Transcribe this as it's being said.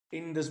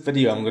In this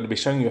video, I'm going to be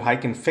showing you how you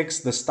can fix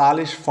the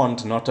stylish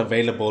font not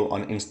available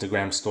on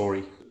Instagram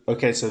Story.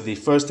 Okay, so the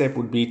first step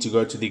would be to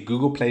go to the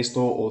Google Play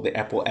Store or the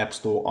Apple App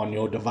Store on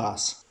your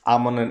device.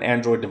 I'm on an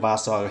Android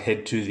device, so I'll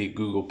head to the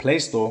Google Play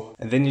Store,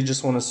 and then you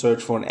just want to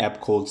search for an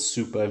app called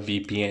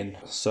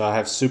SuperVPN. So I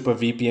have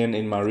SuperVPN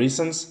in my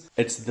recents.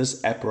 It's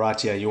this app right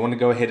here. You want to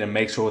go ahead and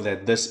make sure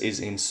that this is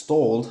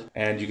installed,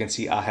 and you can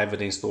see I have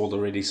it installed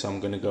already. So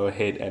I'm going to go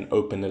ahead and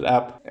open it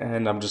up,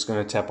 and I'm just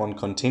going to tap on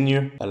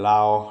continue,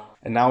 allow.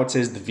 And now it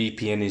says the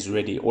VPN is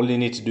ready. All you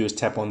need to do is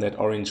tap on that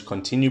orange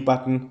continue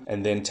button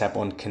and then tap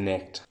on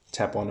connect.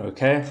 Tap on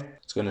OK.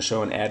 It's going to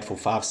show an ad for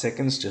 5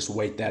 seconds. Just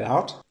wait that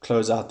out.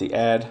 Close out the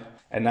ad.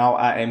 And now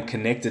I am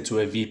connected to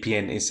a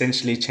VPN,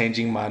 essentially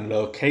changing my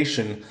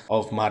location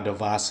of my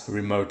device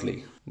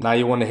remotely. Now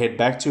you want to head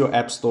back to your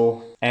app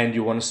store and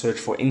you want to search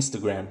for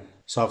Instagram.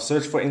 So I've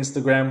searched for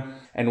Instagram,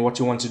 and what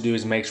you want to do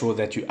is make sure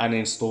that you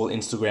uninstall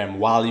Instagram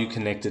while you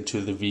connect it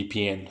to the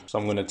VPN. So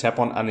I'm going to tap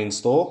on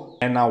uninstall,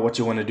 and now what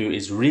you want to do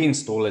is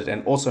reinstall it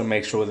and also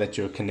make sure that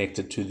you're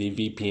connected to the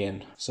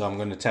VPN. So I'm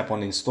going to tap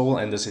on install,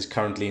 and this is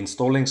currently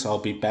installing, so I'll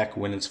be back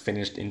when it's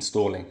finished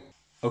installing.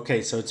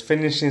 Okay, so it's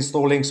finished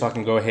installing, so I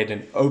can go ahead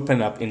and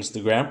open up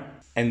Instagram.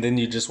 And then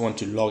you just want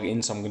to log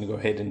in, so I'm going to go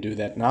ahead and do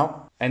that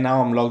now. And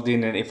now I'm logged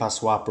in, and if I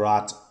swipe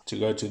right to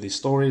go to the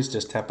stories,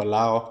 just tap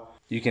allow.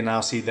 You can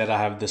now see that I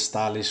have the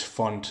stylish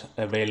font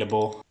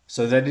available.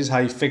 So that is how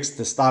you fix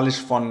the stylish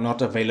font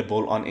not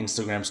available on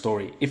Instagram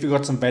Story. If you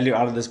got some value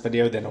out of this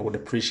video, then I would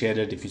appreciate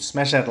it if you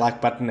smash that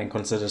like button and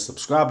consider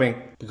subscribing,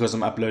 because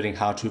I'm uploading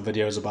how-to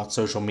videos about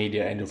social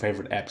media and your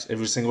favorite apps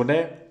every single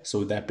day. So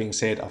with that being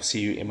said, I'll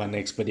see you in my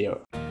next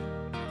video.